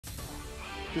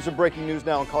To some breaking news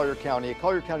now in Collier County. A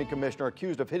Collier County commissioner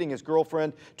accused of hitting his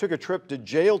girlfriend took a trip to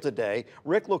jail today.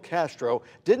 LoCastro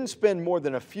didn't spend more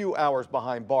than a few hours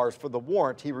behind bars for the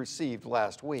warrant he received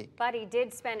last week. But he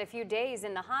did spend a few days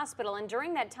in the hospital, and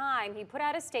during that time, he put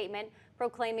out a statement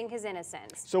proclaiming his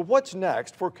innocence. So what's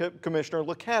next for Commissioner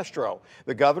LoCastro?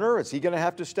 The governor, is he going to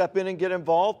have to step in and get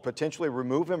involved, potentially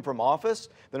remove him from office?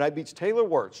 The Night Beat's Taylor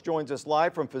Wirtz joins us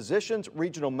live from Physicians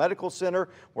Regional Medical Center,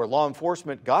 where law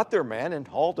enforcement got their man and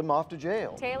hauled him off to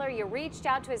jail. Taylor, you reached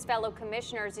out to his fellow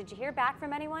commissioners. Did you hear back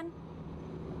from anyone?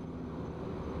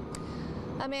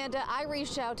 Amanda, I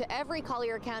reached out to every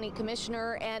Collier County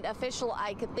commissioner and official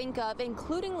I could think of,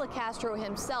 including LoCastro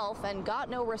himself, and got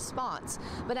no response.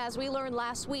 But as we learned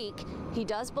last week, he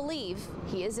does believe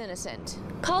he is innocent.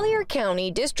 Collier County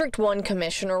District 1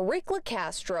 Commissioner Rick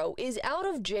LoCastro is out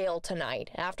of jail tonight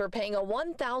after paying a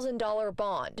 $1,000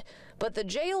 bond. But the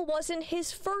jail wasn't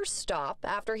his first stop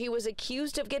after he was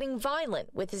accused of getting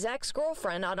violent with his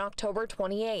ex-girlfriend on October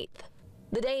 28th.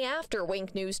 The day after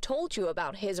Wink News told you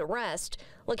about his arrest,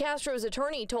 LoCastro's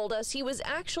attorney told us he was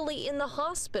actually in the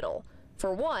hospital.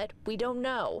 For what, we don't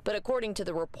know. But according to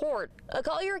the report, a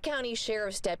Collier County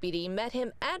Sheriff's deputy met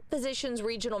him at Physicians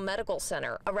Regional Medical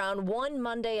Center around 1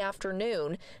 Monday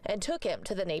afternoon and took him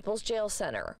to the Naples Jail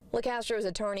Center. LoCastro's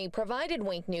attorney provided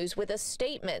Wink News with a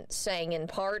statement saying, in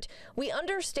part, "We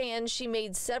understand she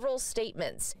made several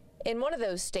statements. In one of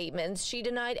those statements, she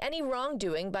denied any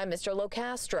wrongdoing by Mr.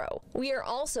 LoCastro. We are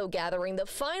also gathering the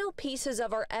final pieces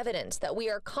of our evidence that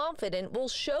we are confident will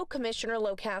show Commissioner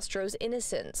LoCastro's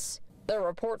innocence." The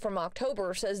report from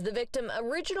October says the victim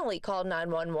originally called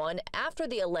 911 after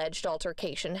the alleged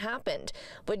altercation happened,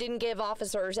 but didn't give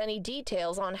officers any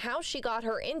details on how she got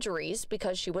her injuries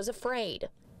because she was afraid.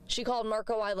 She called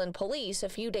Marco Island police a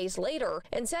few days later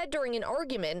and said during an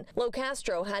argument,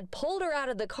 LoCastro had pulled her out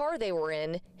of the car they were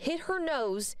in, hit her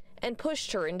nose, and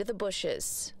pushed her into the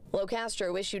bushes.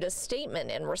 LoCastro issued a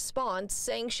statement in response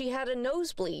saying she had a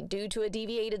nosebleed due to a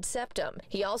deviated septum.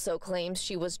 He also claims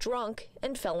she was drunk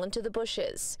and fell into the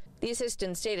bushes. The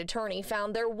assistant state attorney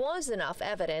found there was enough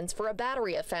evidence for a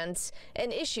battery offense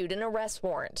and issued an arrest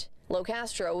warrant.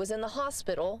 LoCastro was in the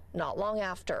hospital not long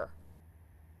after.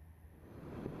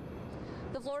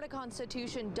 The Florida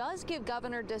Constitution does give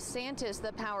Governor DeSantis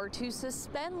the power to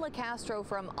suspend LoCastro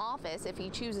from office if he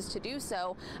chooses to do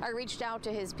so. I reached out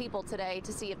to his people today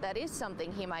to see if that is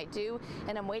something he might do,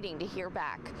 and I'm waiting to hear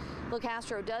back.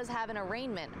 LoCastro does have an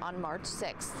arraignment on March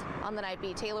 6th. On the Night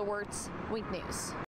Beat, Taylor Wirtz, Wink News.